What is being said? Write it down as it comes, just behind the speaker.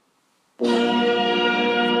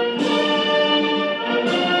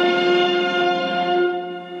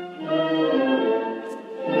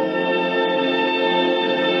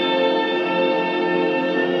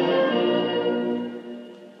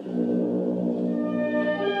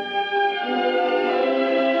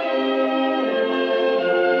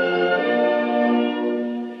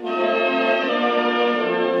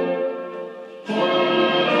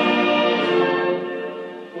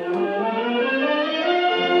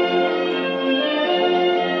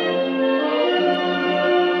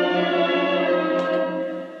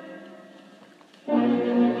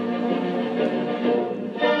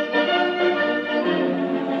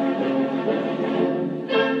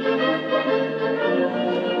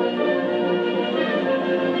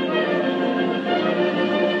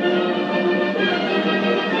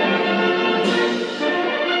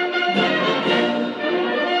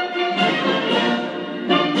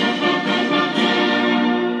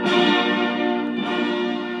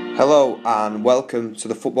Hello and welcome to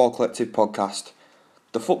the Football Collective podcast.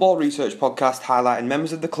 The football research podcast highlighting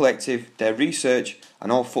members of the collective, their research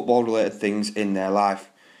and all football related things in their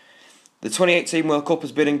life. The 2018 World Cup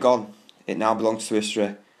has been and gone. It now belongs to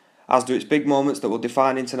history, as do its big moments that will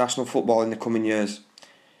define international football in the coming years.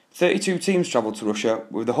 32 teams travelled to Russia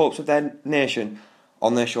with the hopes of their nation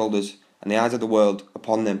on their shoulders and the eyes of the world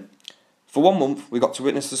upon them. For 1 month we got to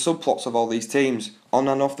witness the subplots of all these teams, on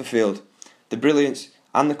and off the field, the brilliance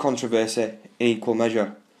and the controversy in equal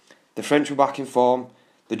measure. The French were back in form,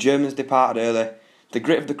 the Germans departed early, the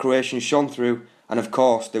grit of the Croatians shone through, and of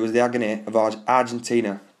course there was the agony of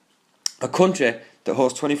Argentina, a country that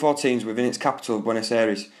hosts 24 teams within its capital, Buenos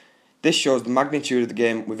Aires. This shows the magnitude of the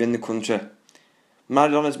game within the country.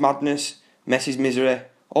 Maradona's madness, Messi's misery,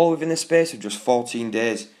 all within the space of just 14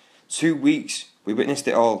 days. 2 weeks, we witnessed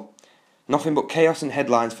it all. Nothing but chaos and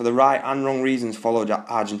headlines for the right and wrong reasons followed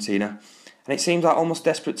Argentina. And it seems like almost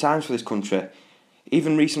desperate times for this country.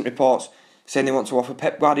 Even recent reports saying they want to offer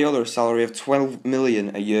Pep Guardiola a salary of $12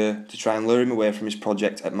 million a year to try and lure him away from his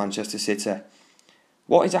project at Manchester City.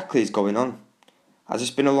 What exactly is going on? Has this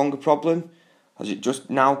been a longer problem? Has it just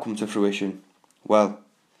now come to fruition? Well,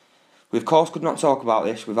 we of course could not talk about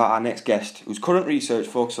this without our next guest, whose current research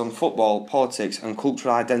focuses on football, politics and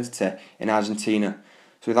cultural identity in Argentina.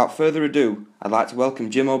 So without further ado, I'd like to welcome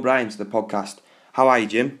Jim O'Brien to the podcast. How are you,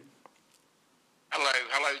 Jim?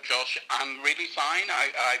 Hello, Josh. I'm really fine.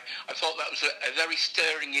 I thought that was a very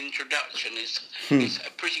stirring introduction. It's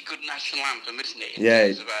a pretty good national anthem, isn't it? In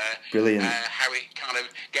terms of, brilliant. How it kind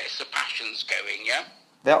of gets the passions going, yeah?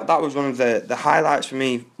 That was one of the highlights for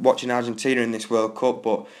me watching Argentina in this World Cup,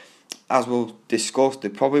 but as we'll discuss,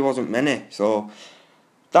 there probably wasn't many. So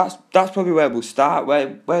that's probably where we'll start.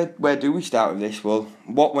 Where do we start with this? Well,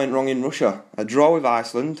 what went wrong in Russia? A draw with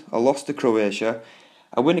Iceland, a loss to Croatia,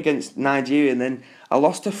 a win against Nigeria, and then a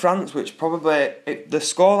loss to France, which probably the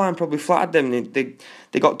scoreline probably flattered them.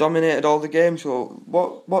 They got dominated all the game. So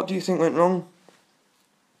what do you think went wrong?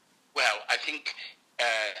 Well, I think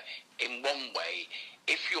in one way,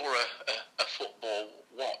 if you're a football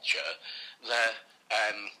watcher, the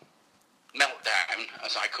meltdown,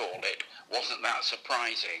 as I call it, wasn't that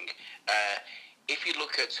surprising. If you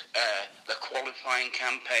look at the qualifying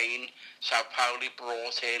campaign Sao Paulo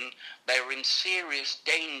brought in, they were in serious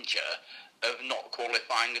danger of not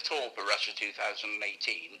qualifying at all for Russia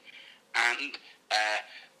 2018. And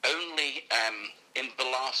only in the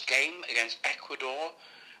last game against Ecuador,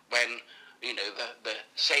 when the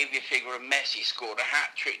saviour figure of Messi scored a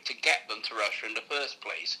hat-trick to get them to Russia in the first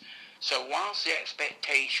place. So whilst the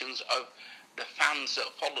expectations of the fans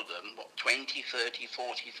that followed them, 20, 30,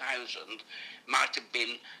 40,000, might have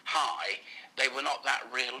been high, they were not that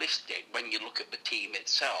realistic when you look at the team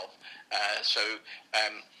itself.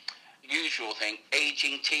 Usual thing,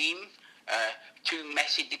 aging team, too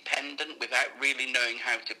Messi dependent without really knowing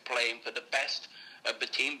how to play him for the best of the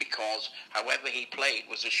team, because however he played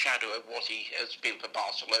was a shadow of what he has been for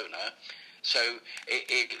Barcelona. So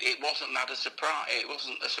it wasn't that a surprise. It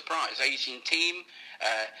wasn't a surprise. Aging team,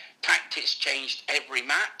 tactics changed every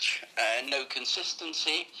match. No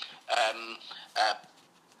consistency.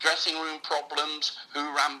 Dressing room problems. Who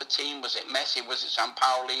ran the team? Was it Messi? Was it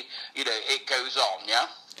Sampaoli? It goes on. Yeah.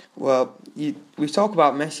 Well, we talk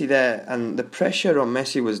about Messi there, and the pressure on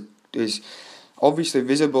Messi is obviously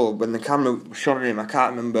visible when the camera shot at him. I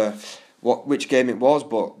can't remember which game it was,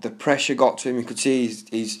 but the pressure got to him. You could see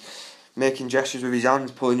he's making gestures with his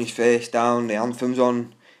hands, pulling his face down, the anthem's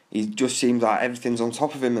on. He just seems like everything's on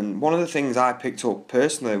top of him. And one of the things I picked up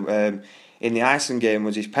personally in the Iceland game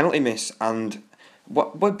was his penalty miss. And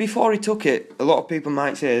before he took it, a lot of people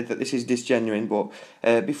might say that this is disgenuine,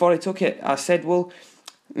 but before he took it, I said, well,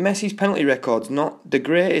 Messi's penalty record's not the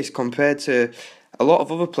greatest compared to a lot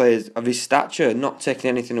of other players of his stature, not taking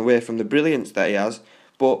anything away from the brilliance that he has,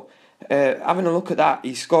 but having a look at that,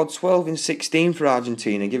 he scored 12 in 16 for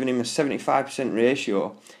Argentina, giving him a 75%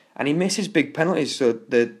 ratio, and he misses big penalties. So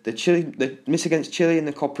the miss against Chile in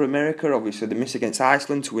the Copa America, obviously the miss against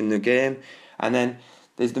Iceland to win the game, and then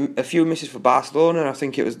there's a few misses for Barcelona. I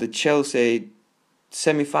think it was the Chelsea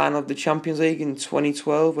semi-final of the Champions League in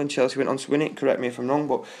 2012 when Chelsea went on to win it. Correct me if I'm wrong,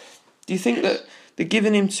 but do you think that they're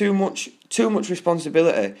giving him too much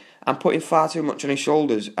responsibility and putting far too much on his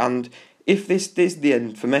shoulders? And if this is the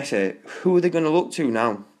end for Messi, who are they going to look to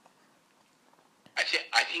now? I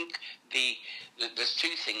think there's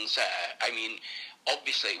two things there. I mean,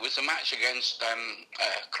 obviously it was a match against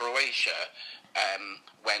Croatia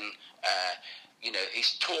when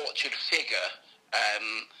his tortured figure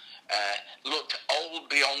looked old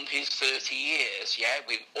beyond his 30 years, yeah,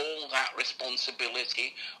 with all that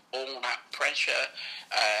responsibility, all that pressure.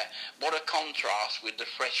 What a contrast with the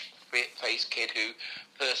fresh-faced kid who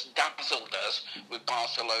first dazzled us with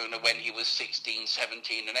Barcelona when he was 16,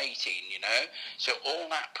 17 and 18, you know. So all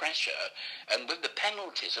that pressure, and with the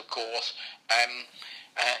penalties, of course,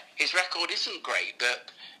 his record isn't great,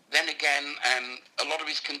 but then again, a lot of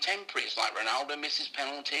his contemporaries, like Ronaldo, misses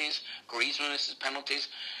penalties, Griezmann misses penalties.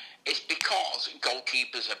 It's because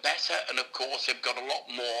goalkeepers are better, and of course they've got a lot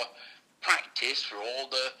more practice for all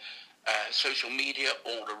the social media,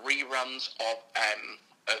 all the reruns of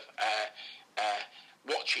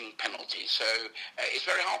watching penalties. So it's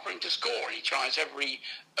very hard for him to score, and he tries every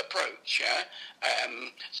approach. Yeah,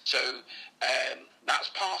 that's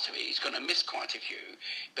part of it. He's going to miss quite a few,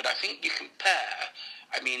 but I think you compare.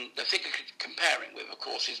 I mean, the thing you're comparing with, of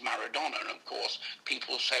course, is Maradona. And, of course,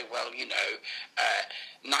 people say, well,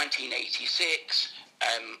 1986,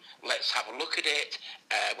 let's have a look at it,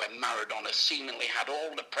 when Maradona seemingly had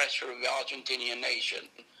all the pressure of the Argentinian nation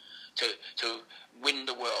to win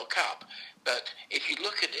the World Cup. But if you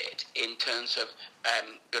look at it in terms of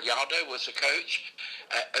Gallardo was the coach,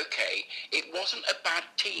 okay, it wasn't a bad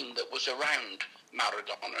team that was around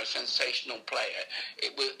Maradona, a sensational player.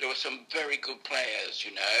 There were some very good players,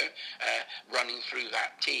 running through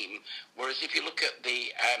that team. Whereas if you look at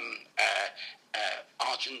the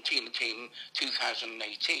Argentina team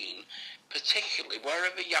 2018, particularly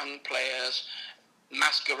wherever young players,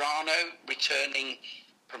 Mascherano returning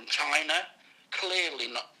from China, clearly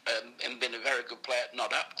not been a very good player,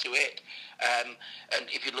 not up to it. And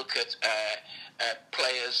if you look at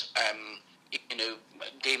players,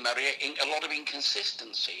 Di Maria, a lot of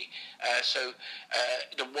inconsistency. So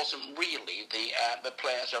there wasn't really the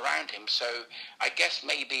players around him. So I guess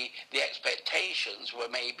maybe the expectations were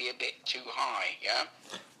maybe a bit too high. Yeah.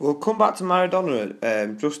 We'll come back to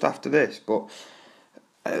Maradona just after this, but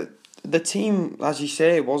the team, as you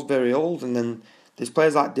say, was very old, and then there's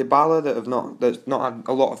players like Dybala that's not had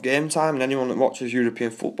a lot of game time, and anyone that watches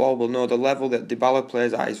European football will know the level that Dybala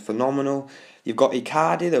plays at is phenomenal. You've got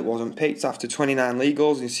Icardi that wasn't picked after 29 league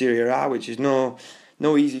goals in Serie A, which is no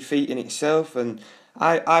easy feat in itself. And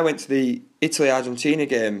I went to the Italy-Argentina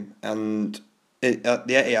game at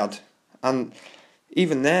the Etihad, and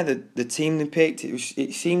even there the team they picked,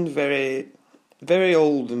 it seemed very, very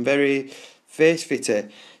old and very face-fitty.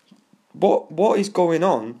 What is going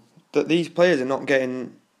on that these players are not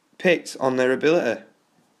getting picked on their ability?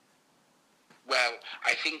 Well,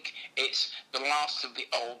 I think it's the last of the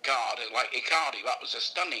old guard. Like Icardi, that was a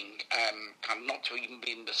stunning kind of not to even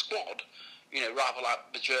be in the squad. Rather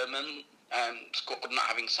like the German squad not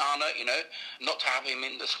having Sana, not to have him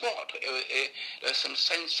in the squad. There's some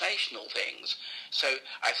sensational things. So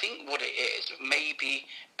I think what it is, maybe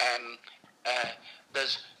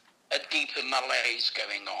there's a deeper malaise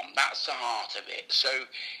going on. That's the heart of it. So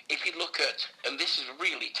if you look at, and this is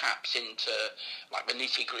really taps into like the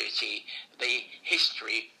nitty-gritty, the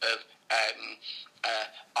history of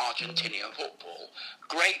Argentinian football,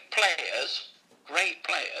 great players,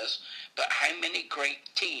 but how many great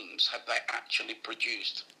teams have they actually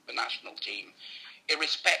produced, the national team?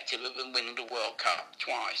 Irrespective of them winning the World Cup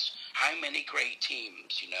twice. How many great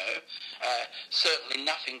teams, certainly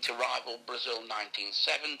nothing to rival Brazil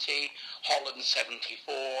 1970, Holland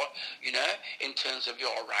 74, in terms of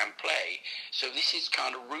your round play. So this is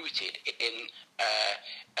kind of rooted in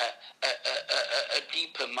a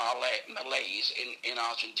deeper malaise in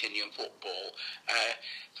Argentinian football.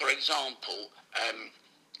 For example,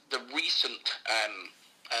 the recent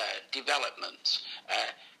developments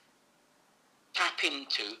tap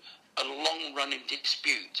into a long-running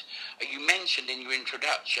dispute. You mentioned in your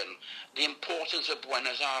introduction the importance of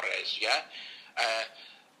Buenos Aires, yeah?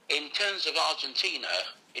 In terms of Argentina,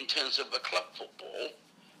 in terms of the club football,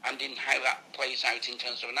 and in how that plays out in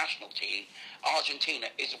terms of a national team, Argentina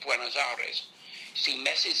is Buenos Aires. See,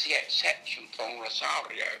 Messi's the exception from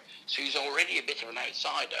Rosario, so he's already a bit of an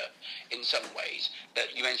outsider in some ways.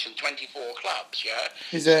 That you mentioned 24 clubs, yeah?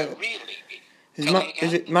 So really... Is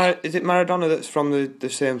it Maradona that's from the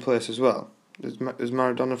same place as well? Is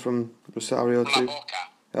Maradona from Rosario too? La Boca.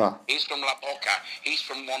 Ah. He's from La Boca. He's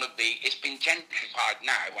from one of the... It's been gentrified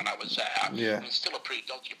now when I was there. Yeah. It's still a pretty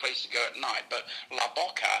dodgy place to go at night, but La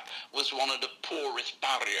Boca was one of the poorest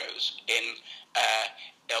barrios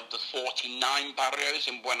of the 49 barrios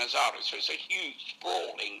in Buenos Aires. So it's a huge,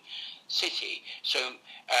 sprawling city. So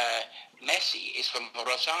Messi is from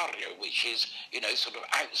Rosario, which is, sort of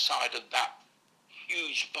outside of that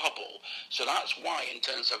huge bubble. So that's why, in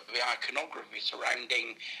terms of the iconography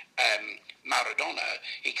surrounding Maradona,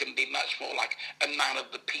 he can be much more like a man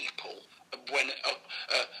of the people, a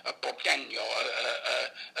Porteño,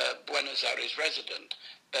 a Buenos Aires resident.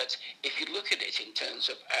 But if you look at it in terms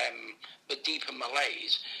of the deeper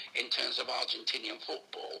malaise, in terms of Argentinian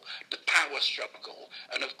football, the power struggle,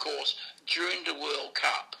 and of course, during the World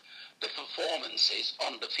Cup, the performances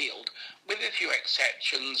on the field, with a few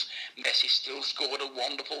exceptions, Messi still scored a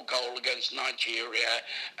wonderful goal against Nigeria,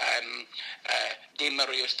 Di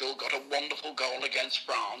Maria still got a wonderful goal against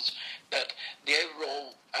France, but the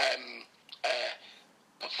overall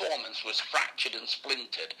performance was fractured and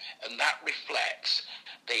splintered, and that reflects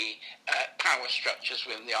the power structures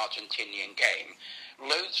within the Argentinian game.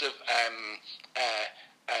 Loads of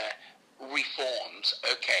reforms.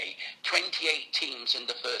 Okay, 28 teams in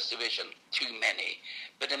the first division, too many.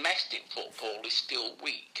 The domestic football is still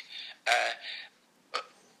weak.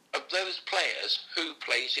 Of those players, who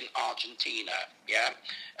plays in Argentina?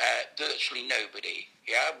 Virtually nobody.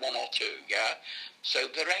 One or two. So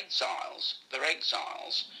they're exiles.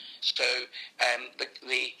 So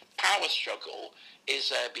the power struggle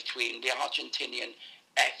is between the Argentinian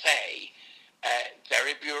FA,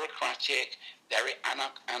 very bureaucratic, very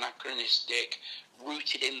anachronistic,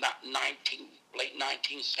 rooted in that late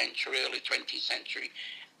 19th century, early 20th century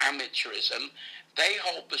amateurism. They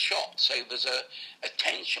hold the shot. So there's a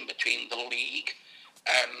tension between the league,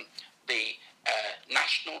 the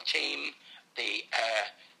national team, the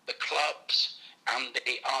clubs, and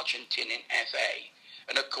the Argentinian FA.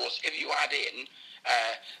 And of course, if you add in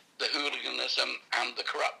the hooliganism and the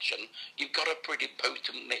corruption, you've got a pretty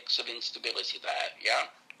potent mix of instability there,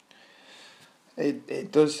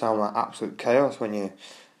 It does sound like absolute chaos when you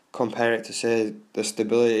compare it to, say, the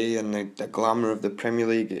stability and the glamour of the Premier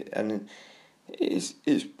League, and it's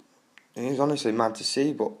honestly mad to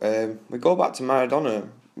see. But we go back to Maradona.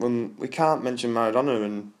 When we can't mention Maradona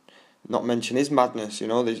and not mention his madness. You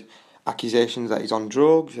know, there's accusations that he's on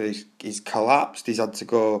drugs. He's collapsed. He's had to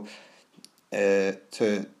go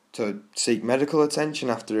to seek medical attention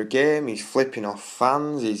after a game. He's flipping off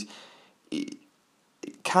fans. It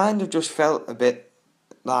kind of just felt a bit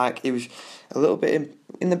like he was a little bit,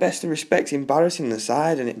 in the best of respects, embarrassing the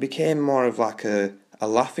side, and it became more of like a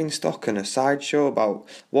laughing stock and a sideshow about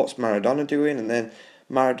what's Maradona doing. And then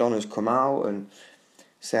Maradona's come out and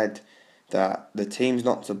said that the team's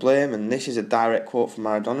not to blame, and this is a direct quote from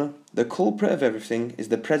Maradona: "The culprit of everything is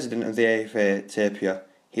the president of the AFA, Tapia.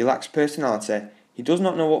 He lacks personality. He does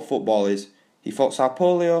not know what football is. He thought Sao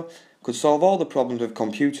Paulo could solve all the problems with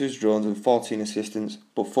computers, drones and 14 assistants,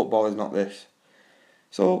 but football is not this."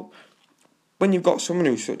 So, when you've got someone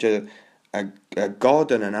who's such a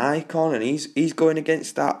god and an icon, and he's going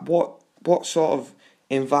against that, what sort of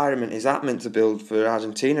environment is that meant to build for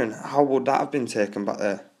Argentina, and how would that have been taken back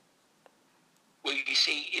there? Well, you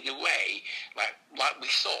see, in a way, like we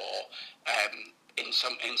saw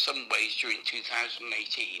in some ways during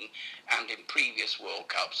 2018 and in previous World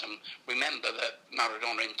Cups, and remember that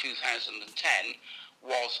Maradona in 2010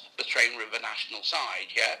 was the trainer of the national side,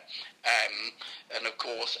 and of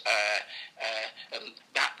course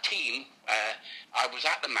that team, I was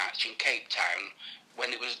at the match in Cape Town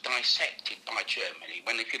when it was dissected by Germany,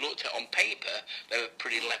 when if you looked at it on paper, they were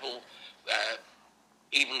pretty level,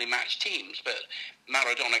 evenly matched teams, but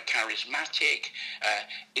Maradona charismatic.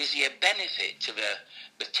 Is he a benefit to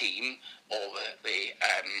the team or the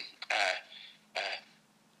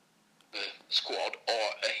squad,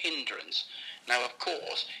 or a hindrance? Now, of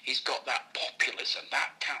course, he's got that populism,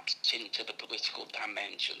 that taps into the political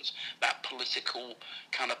dimensions, that political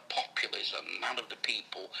kind of populism, man of the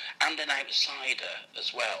people, and an outsider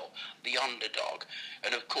as well, the underdog.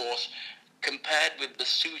 And of course, compared with the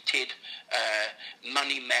suited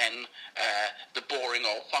money men, the boring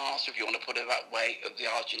old farce, if you want to put it that way, of the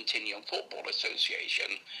Argentinian Football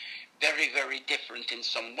Association, very, very different in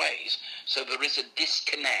some ways. So there is a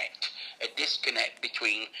disconnect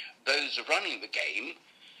between those running the game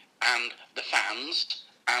and the fans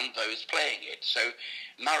and those playing it. So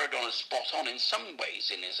Maradona's spot on in some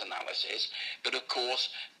ways in his analysis, but of course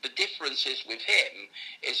the difference is with him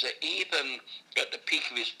is that even at the peak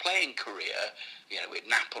of his playing career, with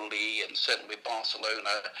Napoli and certainly with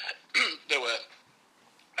Barcelona, there were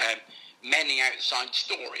many outside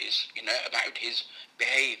stories, about his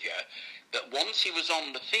behaviour, that once he was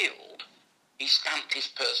on the field, he stamped his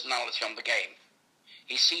personality on the game.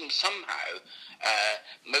 He seemed somehow,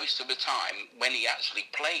 most of the time, when he actually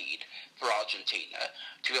played for Argentina,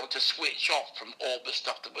 to be able to switch off from all the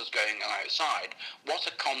stuff that was going on outside. What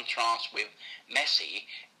a contrast with Messi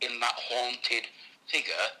in that haunted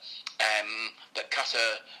figure that perhaps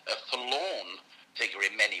a forlorn figure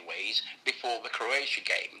in many ways before the Croatia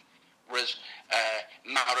game, whereas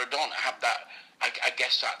Maradona had that, I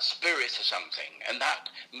guess, that spirit or something, and that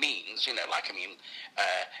means,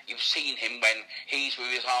 you've seen him when he's with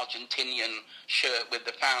his Argentinian shirt with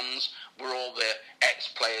the fans, where all the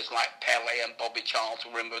ex-players like Pele and Bobby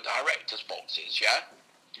Charlton were in the director's boxes, yeah?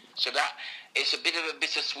 So that, it's a bit of a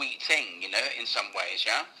bittersweet thing, in some ways,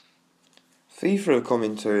 yeah? FIFA are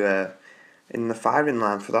coming to in the firing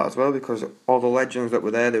line for that as well, because all the legends that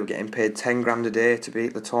were there, they were getting paid 10 grand a day to be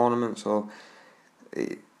at the tournament, so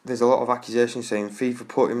there's a lot of accusations saying FIFA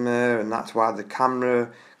put him there, and that's why the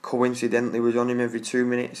camera coincidentally was on him every 2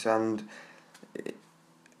 minutes, and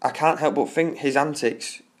I can't help but think his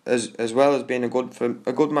antics, as well as being a good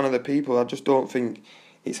man of the people, I just don't think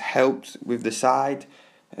it's helped with the side,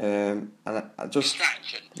 and I just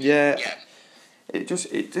distraction. Yeah. It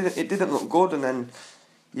didn't look good, and then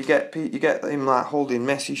you get him like holding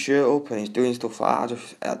Messi's shirt up and he's doing stuff like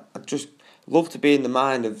that. I just love to be in the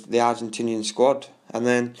mind of the Argentinian squad, and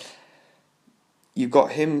then you've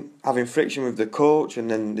got him having friction with the coach, and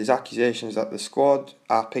then there's accusations that the squad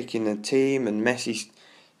are picking the team, and Messi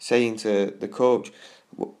saying to the coach,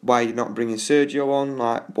 "Why are you not bringing Sergio on?"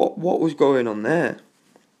 Like, what was going on there?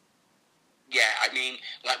 Yeah, I mean,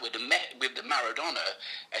 like with the Maradona,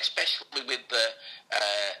 especially with the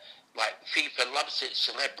FIFA loves its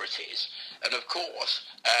celebrities, and of course,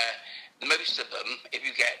 most of them, if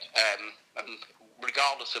you get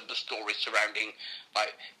regardless of the story surrounding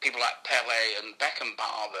like people like Pele and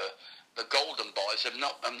Beckenbauer, the Golden Boys have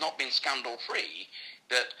not been scandal free.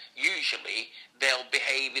 That usually they'll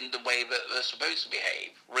behave in the way that they're supposed to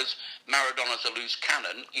behave. Whereas Maradona's a loose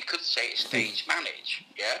cannon, you could say it's stage managed,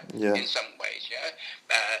 yeah? In some ways, yeah?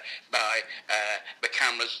 By the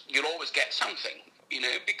cameras, you'll always get something,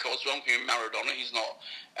 because one thing with Maradona, he's not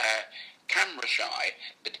camera shy,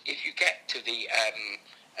 but if you get to the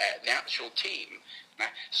actual team,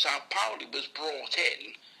 Sao Paulo was brought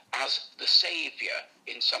in as the saviour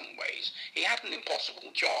in some ways. He had an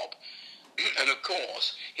impossible job. And of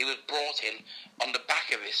course, he was brought in on the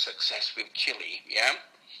back of his success with Chile, yeah,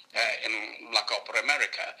 in La Copa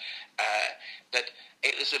America. That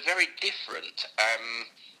it was a very different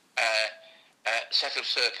set of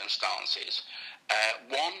circumstances.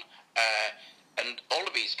 And all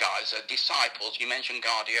of these guys are disciples. You mentioned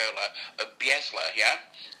Guardiola, of Bielsa, yeah.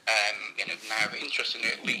 Now interestingly,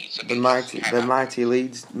 at Leeds, the mighty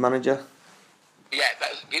Leeds manager. Yeah,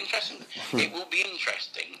 that's interesting. It will be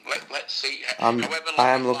interesting. Let's see. I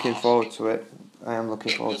am looking forward to it. I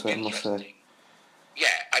must say. Yeah,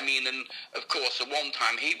 I mean, and of course, the one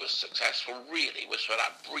time he was successful really was for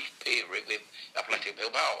that brief period with Athletic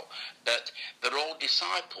Bilbao. That they're all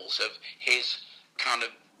disciples of his kind of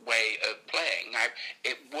way of playing. Now,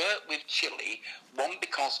 it worked with Chile, one,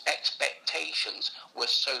 because expectations were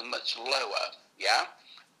so much lower, yeah?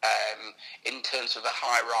 In terms of the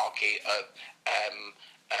hierarchy of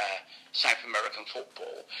South American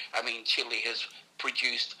football. I mean, Chile has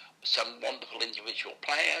produced some wonderful individual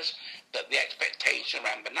players, but the expectation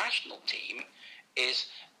around the national team is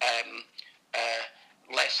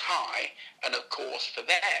less high, and of course for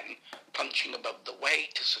them, punching above the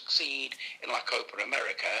weight to succeed in La Copa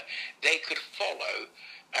America, they could follow,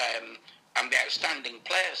 and the outstanding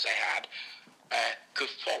players they had could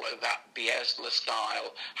follow that Bielsa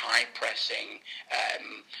style, high pressing,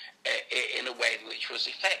 in a way which was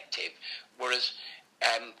effective. Whereas,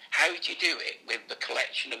 how do you do it with the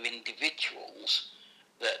collection of individuals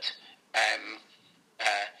that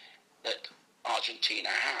that Argentina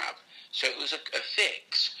have? So it was a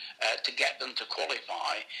fix to get them to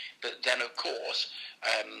qualify, but then of course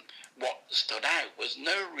what stood out was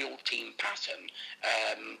no real team pattern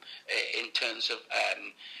in terms of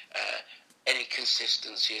any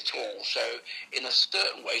consistency at all. So in a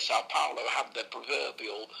certain way, Sao Paulo had the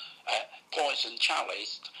proverbial poison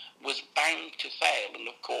chalice, was bound to fail, and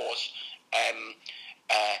of course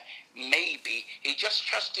maybe he just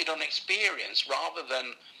trusted on experience rather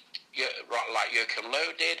than like Joachim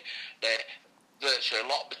Löw did. Virtually a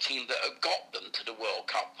lot of the team that have got them to the World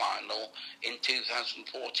Cup final in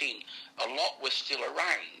 2014, a lot were still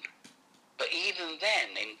around. But even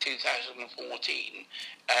then, in 2014,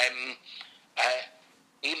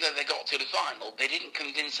 even though they got to the final, they didn't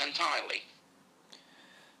convince entirely.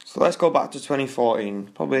 So let's go back to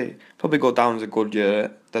 2014. Probably go down as a good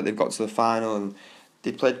year that they've got to the final, and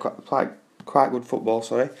they played quite good football.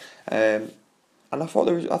 And I thought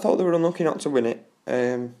they were unlucky not to win it.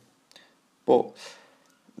 But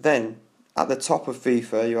then at the top of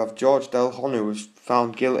FIFA, you have George Delhon, who was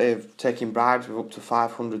found guilty of taking bribes of up to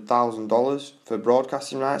 $500,000 for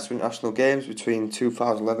broadcasting rights to international games between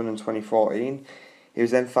 2011 and 2014. He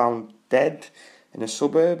was then found dead in a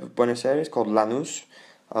suburb of Buenos Aires called Lanús,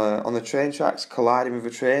 on the train tracks, colliding with a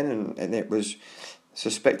train, and it was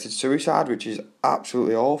suspected suicide, which is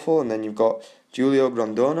absolutely awful. And then you've got Julio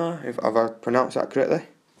Grondona, if have I pronounced that correctly?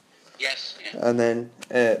 Yes. Yeah. And then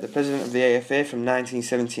the president of the AFA from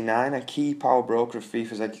 1979, a key power broker of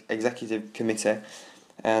FIFA's executive committee,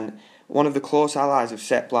 and one of the close allies of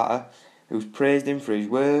Sepp Blatter, who's praised him for his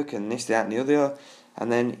work and this, that and the other. And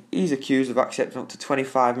then he's accused of accepting up to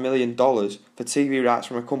 $25 million for TV rights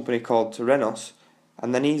from a company called Terenos,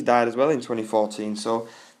 and then he's died as well in 2014. So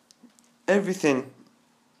everything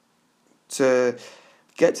to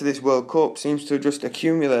get to this World Cup seems to have just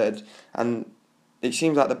accumulated, and it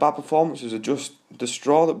seems like the bad performances are just the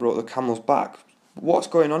straw that broke the camel's back. What's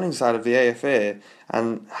going on inside of the AFA,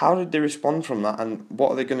 and how did they respond from that, and what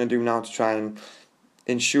are they going to do now to try and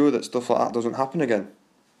ensure that stuff like that doesn't happen again?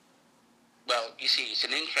 Well, you see, it's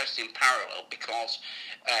an interesting parallel because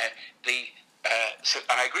so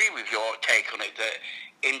I agree with your take on it that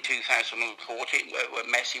in 2014, where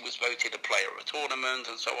Messi was voted a player of a tournament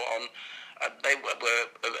and so on, they were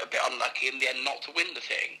a bit unlucky in the end not to win the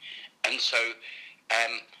thing. And so,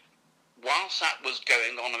 whilst that was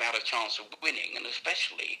going on and had a chance of winning, and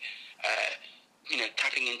especially,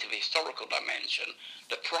 tapping into the historical dimension,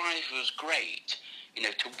 the prize was great,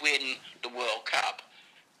 to win the World Cup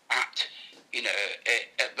at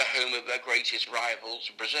the home of their greatest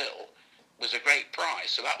rivals, Brazil, was a great prize.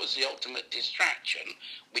 So that was the ultimate distraction,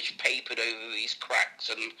 which papered over these cracks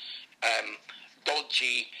and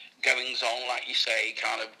dodgy goings on, like you say,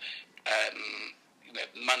 kind of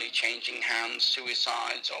money changing hands,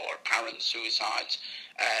 suicides or apparent suicides.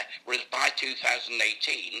 Whereas by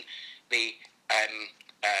 2018, the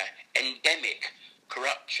endemic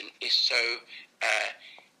corruption is so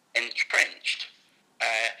entrenched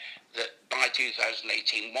that by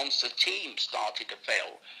 2018, once the team started to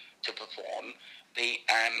fail to perform, the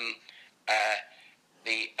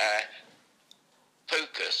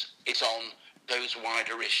focus is on those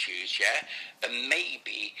wider issues, and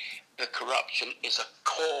maybe the corruption is a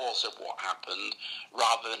cause of what happened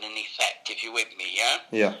rather than an effect, if you're with me,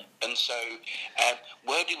 Yeah. And so,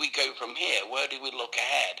 where do we go from here? Where do we look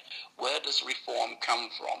ahead? Where does reform come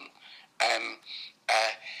from?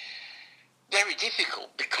 Very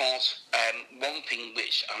difficult, because one thing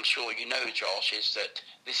which I'm sure you know, Josh, is that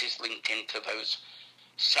this is linked into those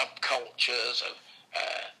subcultures of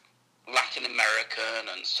Latin American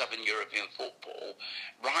and Southern European football.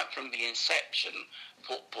 Right from the inception,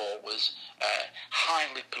 football was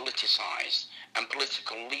highly politicized, and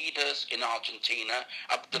political leaders in Argentina.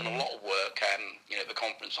 I've done a lot of work, the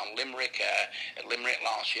conference on Limerick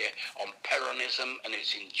last year, on Peronism and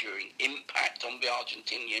its enduring impact on the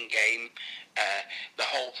Argentinian game, the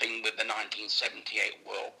whole thing with the 1978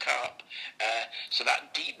 World Cup. So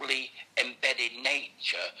that deeply embedded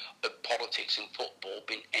nature of politics and football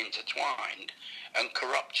being intertwined, and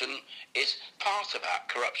corruption is part of that,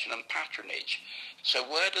 corruption and patronage. So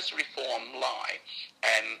where does reform lie?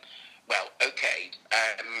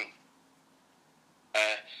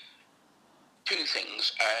 Two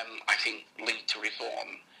things I think linked to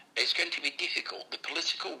reform. It's going to be difficult. The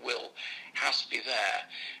political will has to be there.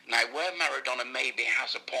 Now, where Maradona maybe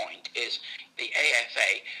has a point is the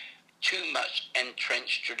AFA too much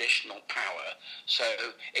entrenched traditional power. So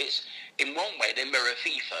it's, in one way, they mirror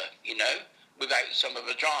FIFA, without some of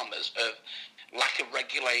the dramas of lack of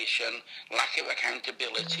regulation, lack of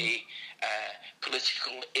accountability,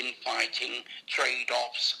 political infighting,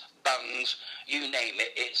 trade-offs, bungs, you name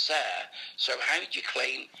it, it's there. So how do you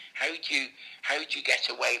get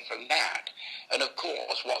away from that? And of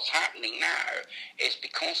course, what's happening now is,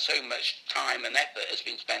 because so much time and effort has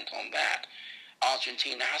been spent on that,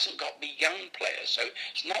 Argentina hasn't got the young players. So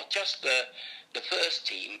it's not just the first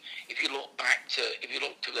team. If you look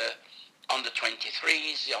to the under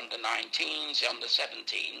 23s, the under 19s, the under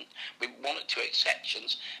 17, with one or two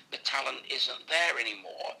exceptions, the talent isn't there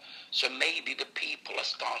anymore. So maybe the people are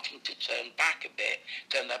starting to turn back a bit,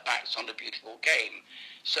 turn their backs on the beautiful game.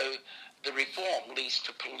 So the reform leads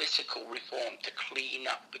to political reform to clean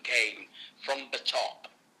up the game from the top.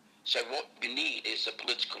 So what we need is the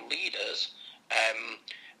political leaders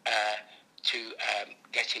to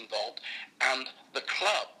get involved, and the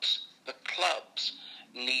clubs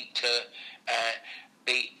need to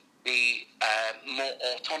be more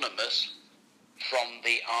autonomous from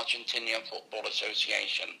the Argentinian Football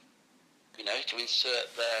Association, to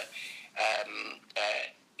insert their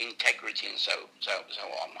integrity and so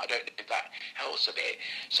on. I don't know if that helps a bit.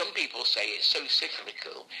 Some people say it's so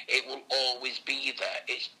cyclical, it will always be there.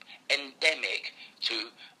 It's endemic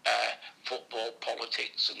to football,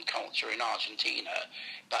 politics and culture in Argentina.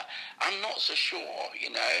 But I'm not so sure,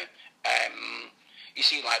 you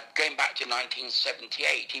see, like going back to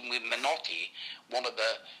 1978, even with Menotti, one of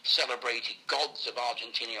the celebrated gods of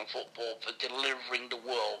Argentinian football for delivering the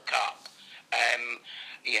World Cup.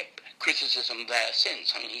 Criticism there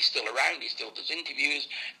since. I mean, he's still around, he still does interviews,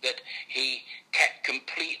 that he kept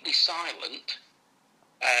completely silent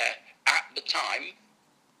at the time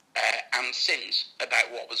and since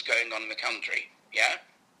about what was going on in the country,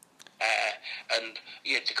 and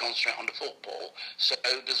to concentrate on the football. So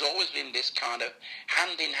there's always been this kind of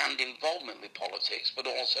hand-in-hand involvement with politics, but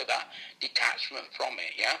also that detachment from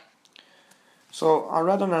it, So I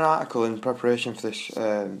read on an article in preparation for this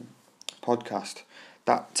podcast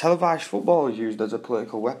that televised football is used as a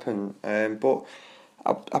political weapon, but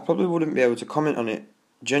I probably wouldn't be able to comment on it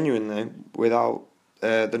genuinely without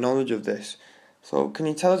the knowledge of this. So can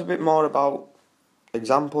you tell us a bit more about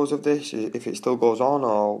examples of this, if it still goes on,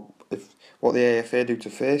 or if what the AFA do to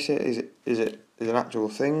face it? Is it an actual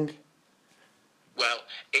thing? Well,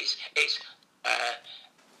 it's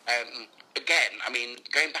again, I mean,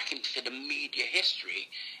 going back into the media history,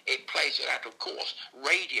 it plays it out. Of course,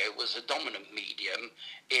 radio was a dominant medium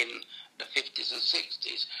in the 50s and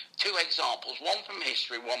 60s. Two examples, one from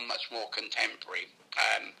history, one much more contemporary.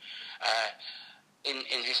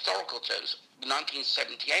 In historical terms, the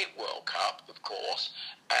 1978 World Cup, of course,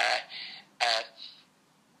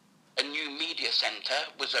 a new media centre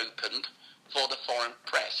was opened for the foreign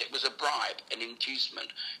press. It was a bribe, an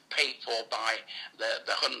inducement paid for by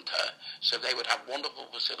the junta, so they would have wonderful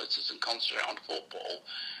facilities and concentrate on football,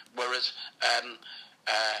 whereas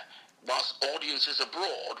whilst audiences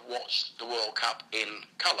abroad watched the World Cup in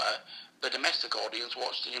colour, the domestic audience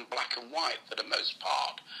watched it in black and white for the most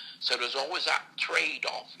part. So there's always that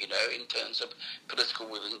trade-off, in terms of political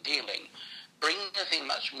will and dealing. Bringing the thing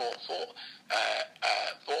much more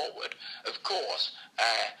forward, of course,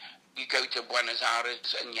 you go to Buenos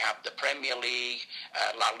Aires and you have the Premier League,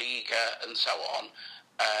 La Liga, and so on,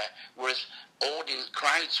 whereas audience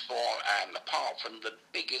crowds apart from the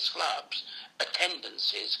biggest clubs,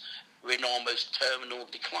 attendances were in almost terminal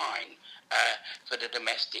decline for the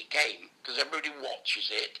domestic game, because everybody watches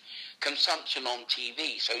it. Consumption on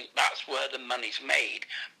TV, so that's where the money's made,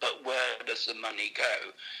 but where does the money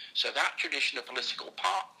go? So that tradition of political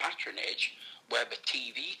patronage, where the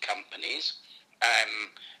TV companies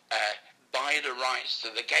buy the rights to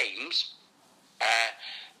the games,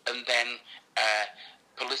 and then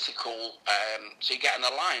political, so you get an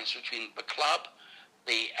alliance between the club,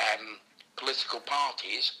 the political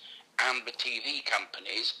parties, and the TV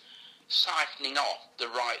companies, siphoning off the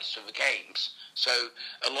rights of the games. So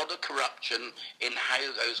a lot of corruption in how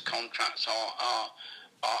those contracts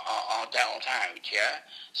are dealt out,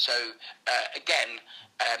 So again,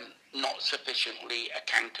 not sufficiently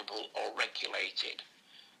accountable or regulated.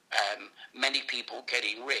 Many people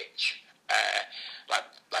getting rich, like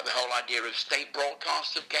the whole idea of state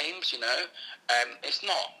broadcast of games, it's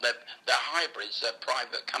not. They're hybrids, they're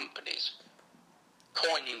private companies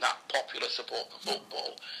coining that popular support for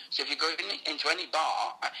football. So if you go into any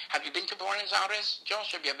bar, have you been to Buenos Aires,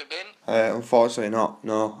 Josh? Have you ever been? Unfortunately not,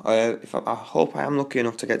 no. I hope I am lucky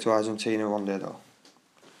enough to get to Argentina one day though.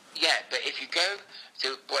 Yeah, but if you go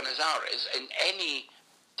to Buenos Aires in any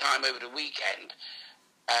time over the weekend,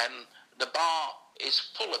 the bar is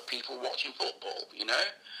full of people watching football,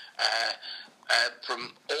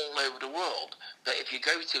 from all over the world. But if you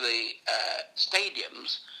go to the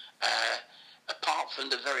stadiums, apart from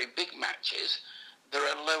the very big matches, there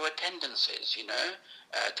are low attendances,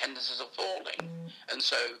 attendances are falling. And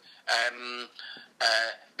so,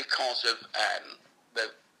 because of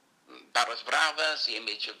the Barras Bravas, the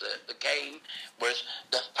image of the game, whereas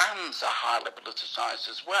the fans are highly politicised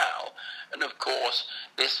as well. And of course,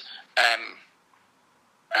 this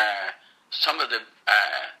some of the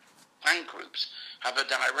fan groups have a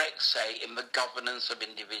direct say in the governance of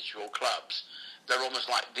individual clubs. They're almost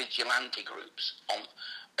like vigilante groups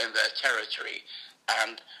in their territory,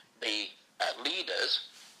 and the leaders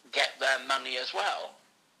get their money as well.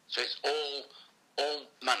 So it's all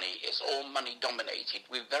money. It's all money dominated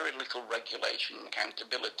with very little regulation and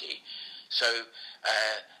accountability. So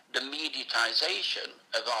the mediatisation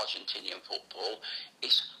of Argentinian football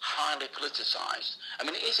is highly politicised. I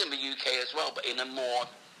mean, it is in the UK as well, but in a more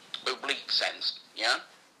oblique sense,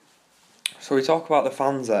 So we talk about the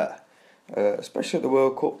fans there. Especially at the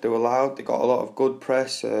World Cup, they were loud, they got a lot of good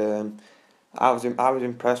press. I was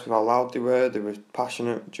impressed with how loud they were. They were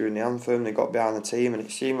passionate during the anthem. They got behind the team, and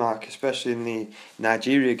it seemed like, especially in the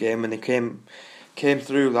Nigeria game, when they came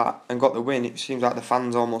through that and got the win, it seems like the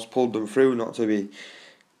fans almost pulled them through. Not to be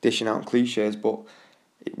dishing out cliches, but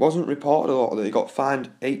it wasn't reported a lot that they got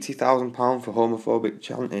fined £80,000 for homophobic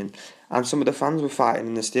chanting, and some of the fans were fighting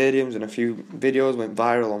in the stadiums, and a few videos went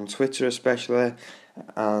viral on Twitter especially,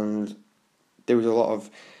 and there was a lot of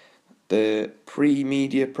the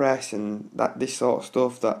pre-media press and this sort of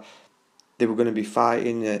stuff that they were going to be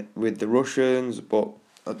fighting with the Russians, but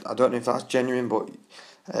I don't know if that's genuine. But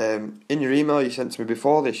in your email you sent to me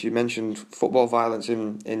before this, you mentioned football violence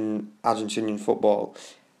in Argentinian football,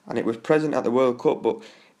 and it was present at the World Cup, but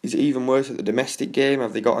is it even worse at the domestic game?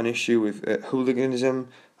 Have they got an issue with hooliganism?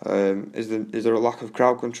 Is there a lack of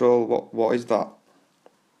crowd control? What is that?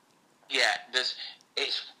 Yeah,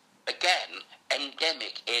 it's again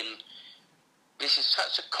endemic in. This is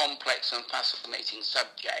such a complex and fascinating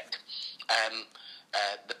subject.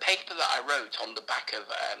 The paper that I wrote on the back of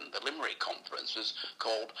the Limerick conference was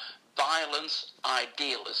called "Violence,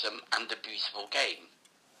 Idealism and a Beautiful Game."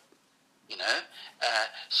 You know,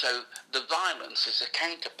 so the violence is a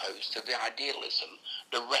counterpose to the idealism,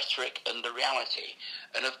 the rhetoric and the reality,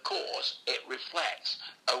 and of course it reflects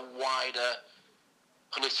a wider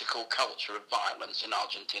political culture of violence in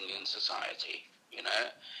Argentinian society. You know,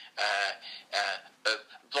 of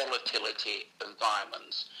volatility and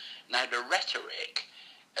violence. Now the rhetoric,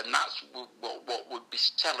 and that's what would be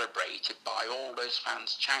celebrated by all those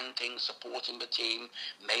fans chanting, supporting the team,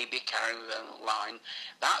 maybe carrying the line.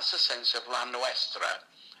 That's a sense of La Nuestra,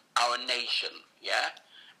 our nation, yeah?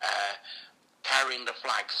 Carrying the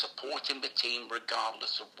flag, supporting the team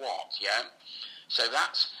regardless of what, yeah? So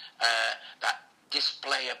that's that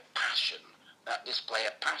display of passion,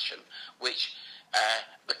 which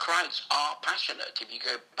the crowds are passionate. If you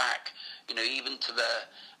go back, even to the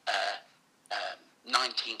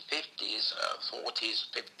 1950s, 40s,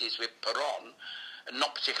 50s with Perón, and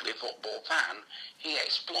not particularly a football fan, he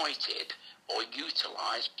exploited or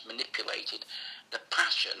utilised, manipulated the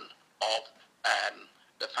passion of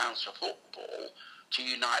the fans for football to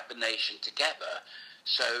unite the nation together.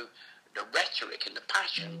 So the rhetoric and the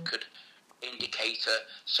passion could indicate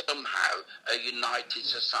somehow a united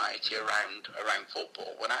society around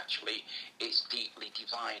football, when actually it's deeply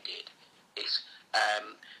divided. It's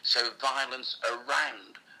so violence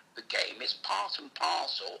around the game is part and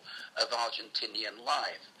parcel of Argentinian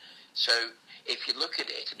life. So if you look at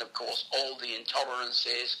it, and of course all the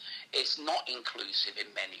intolerances, it's not inclusive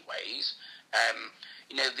in many ways.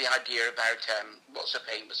 The idea about what's a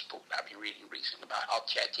famous book that I've been reading recently about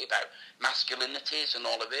Archetti, about masculinities and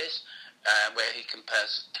all of this, where he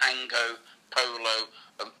compares tango, polo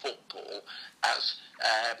and football as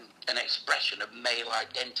an expression of male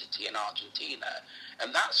identity in Argentina,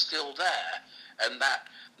 and that's still there, and that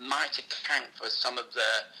might account for some of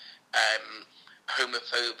the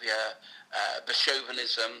homophobia, the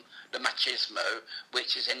chauvinism, the machismo,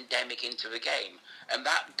 which is endemic into the game, and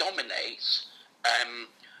that dominates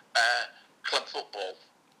club football.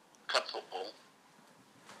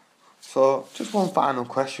 So, just one final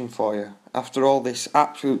question for you. After all this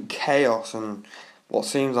absolute chaos and what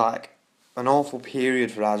seems like an awful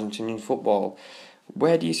period for Argentinian football,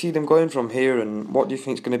 where do you see them going from here, and what do you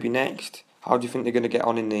think is going to be next? How do you think they're going to get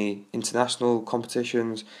on in the international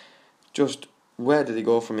competitions? Just where do they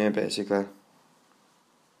go from here, basically?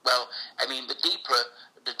 Well, I mean, the deeper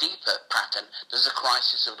pattern, there's a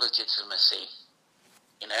crisis of legitimacy.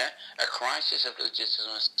 A crisis of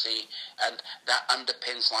legitimacy, and that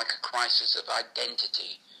underpins like a crisis of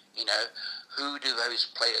identity. Who do those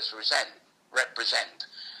players represent?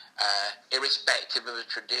 Irrespective of the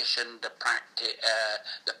tradition, the practice,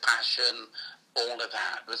 the passion, all of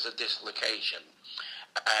that, there's a dislocation.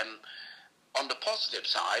 On the positive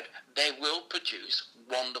side, they will produce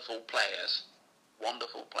wonderful players,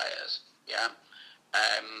 yeah,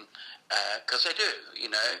 because they do,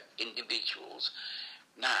 individuals.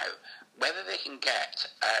 Now, whether they can get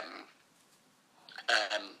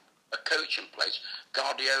a coach in place,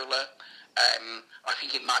 Guardiola, I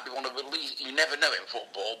think it might be one of the least, you never know in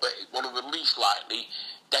football, but one of the least likely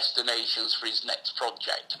destinations for his next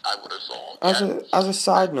project, I would have thought. As a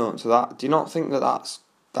side note to that, do you not think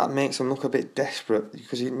that makes him look a bit desperate?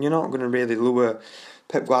 Because you're not going to really lure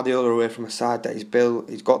Pep Guardiola away from a side that he's built.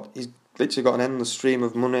 He's literally got an endless stream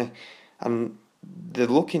of money, and they're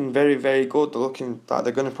looking very, very good. They're looking like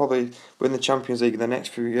they're going to probably win the Champions League in the next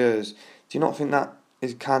few years. Do you not think that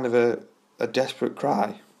is kind of a desperate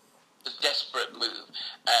cry? A desperate move.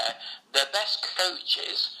 Their best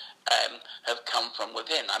coaches have come from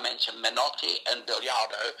within. I mentioned Menotti and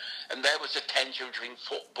Bigliardo, and there was a tension between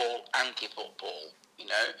football, anti-football. You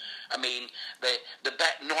know, I mean, the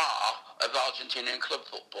bête noire of Argentinian club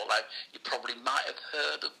football. You probably might have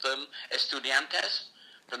heard of them, Estudiantes,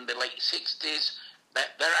 from the late 60s.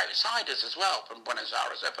 They're outsiders as well from Buenos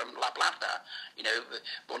Aires, they're from La Plata. You know,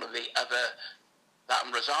 one of the other, that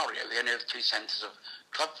and Rosario, the only other two centres of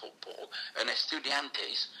club football, and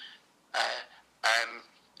Estudiantes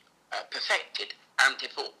perfected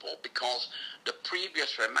anti-football because the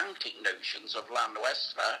previous romantic notions of La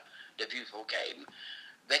Nuestra, the beautiful game,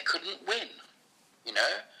 they couldn't win, you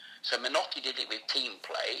know. So Menotti did it with team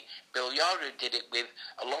play, Bigliardo did it with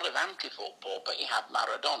a lot of anti-football, but he had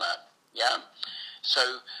Maradona, yeah.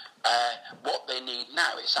 So what they need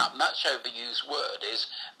now is that much overused word is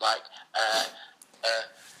like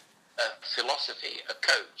a philosophy, a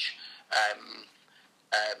coach,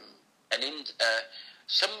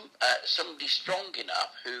 somebody strong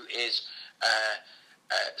enough who is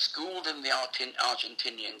schooled in the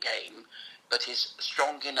Argentinian game, but is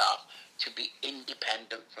strong enough to be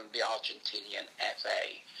independent from the Argentinian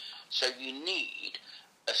FA. So you need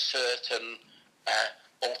a certain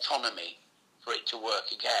autonomy for it to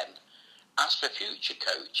work again. As for future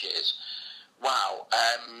coaches, wow,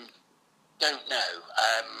 don't know.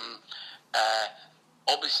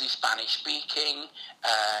 Obviously Spanish speaking,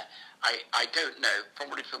 I don't know,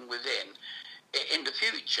 probably from within. In the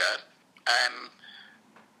future,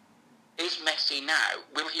 is Messi now,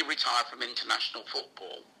 will he retire from international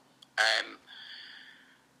football?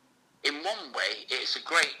 In one way, it's a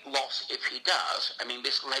great loss if he does. I mean,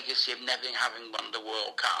 this legacy of never having won the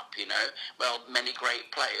World Cup, you know. Well, many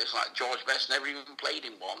great players like George Best never even played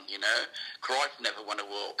in one, you know. Cruyff never won a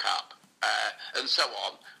World Cup, and so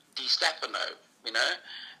on. Di Stefano, you know.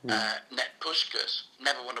 Net Puskás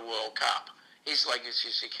never won a World Cup. His legacy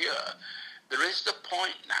is secure. There is the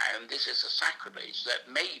point now, and this is a sacrilege,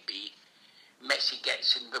 that maybe Messi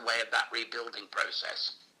gets in the way of that rebuilding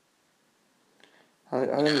process. I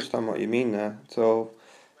understand what you mean there. So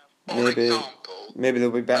for example, maybe they'll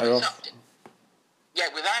be better off. Yeah,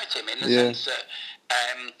 without him, in the sense that,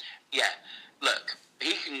 look,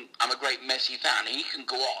 he can. I'm a great Messi fan. He can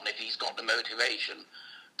go on if he's got the motivation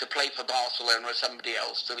to play for Barcelona or somebody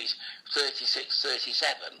else till he's 36,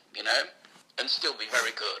 37, you know, and still be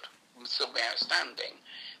very good, and still be outstanding.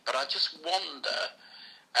 But I just wonder,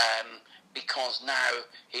 because now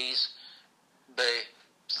he's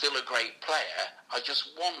still a great player, I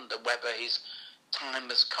just wonder whether his time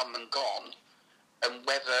has come and gone, and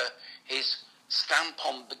whether his stamp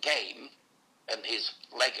on the game and his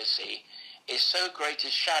legacy is so great a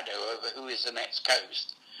shadow over who is the next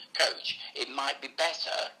coach. It might be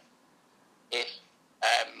better if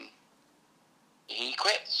he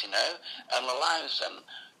quits, you know, and allows them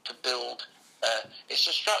to build. It's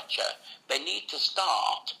a structure. They need to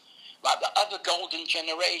start like the other golden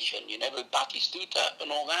generation, you know, with Batistuta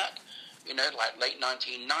and all that, you know, like late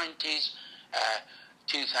 1990s,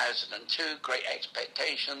 2002, great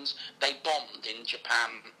expectations. They bombed in Japan,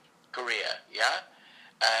 Korea, yeah?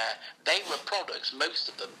 They were products, most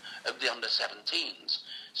of them, of the under-17s.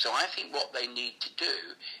 So I think what they need to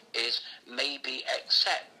do is maybe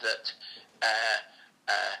accept that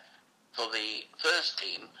for the first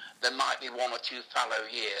team, there might be one or two fallow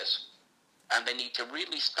years, and they need to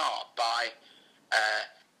really start by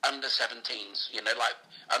under-17s, you know, like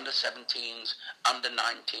under-17s,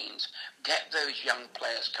 under-19s, get those young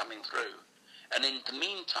players coming through. And in the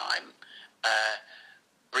meantime,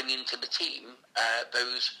 bring into the team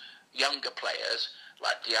those younger players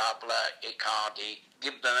like Diabla, Icardi,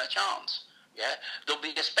 give them a chance. Yeah, there'll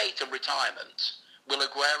be a spate of retirements. Will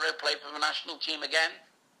Aguero play for the national team again?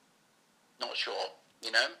 Not sure,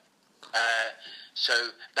 you know. So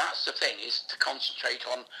that's the thing, is to concentrate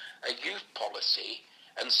on a youth policy,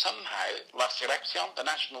 and somehow La Selección, the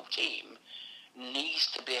national team,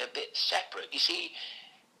 needs to be a bit separate. You see,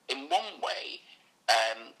 in one way,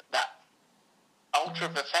 that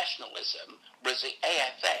ultra-professionalism, whereas the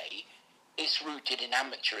AFA is rooted in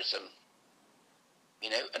amateurism, you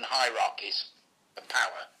know, and hierarchies of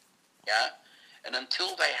power, yeah? And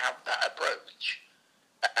until they have that approach,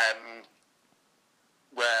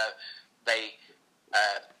 where they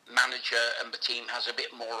manager and the team has a bit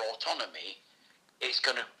more autonomy, it's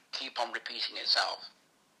going to keep on repeating itself.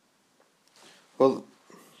 Well,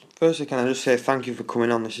 firstly, can I just say thank you for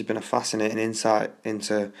coming on. This has been a fascinating insight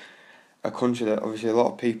into a country that obviously a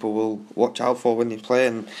lot of people will watch out for when they play,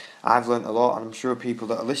 and I've learnt a lot, and I'm sure people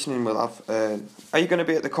that are listening will have. Are you going to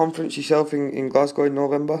be at the conference yourself in Glasgow in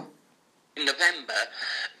November? In November,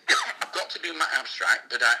 I've got to do my abstract,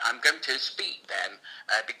 but I'm going to speak then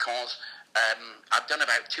because I've done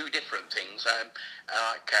about 2 different things.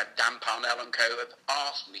 Dan Parnell and co have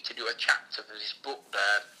asked me to do a chapter for this book,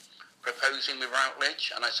 Proposing with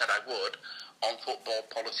Routledge, and I said I would, on football,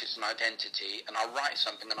 politics and identity, and I'll write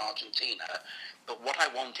something in Argentina. But what I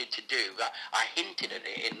wanted to do, I hinted at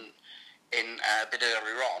it in a bit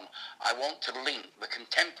earlier on, I want to link the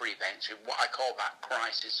contemporary events with what I call that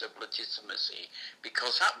crisis of legitimacy,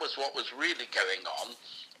 because that was what was really going on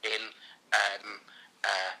in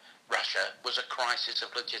Russia, was a crisis of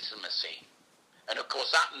legitimacy. And of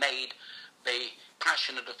course that made the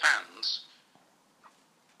passion of the fans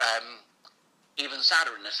even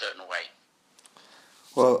sadder in a certain way.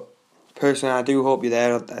 Well, personally, I do hope you're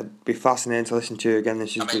there. It'd be fascinating to listen to you again.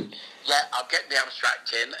 Yeah, I'll get the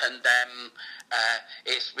abstract in, and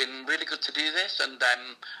it's been really good to do this, and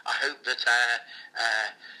I hope that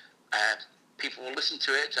people will listen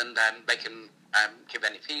to it, and they can give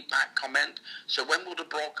any feedback, comment. So when will the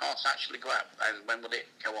broadcast actually go out, and when will it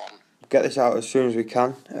go on? Get this out as soon as we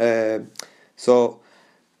can. So,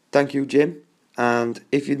 thank you, Jim. And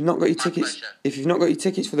if you've not got your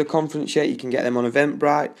tickets for the conference yet, you can get them on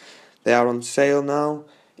Eventbrite. They are on sale now.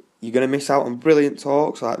 You're going to miss out on brilliant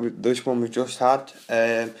talks like this one we've just had.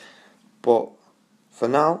 But for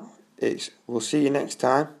now, we'll see you next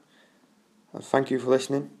time. And thank you for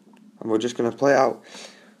listening. And we're just going to play out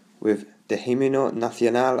with the Himno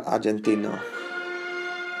Nacional Argentino.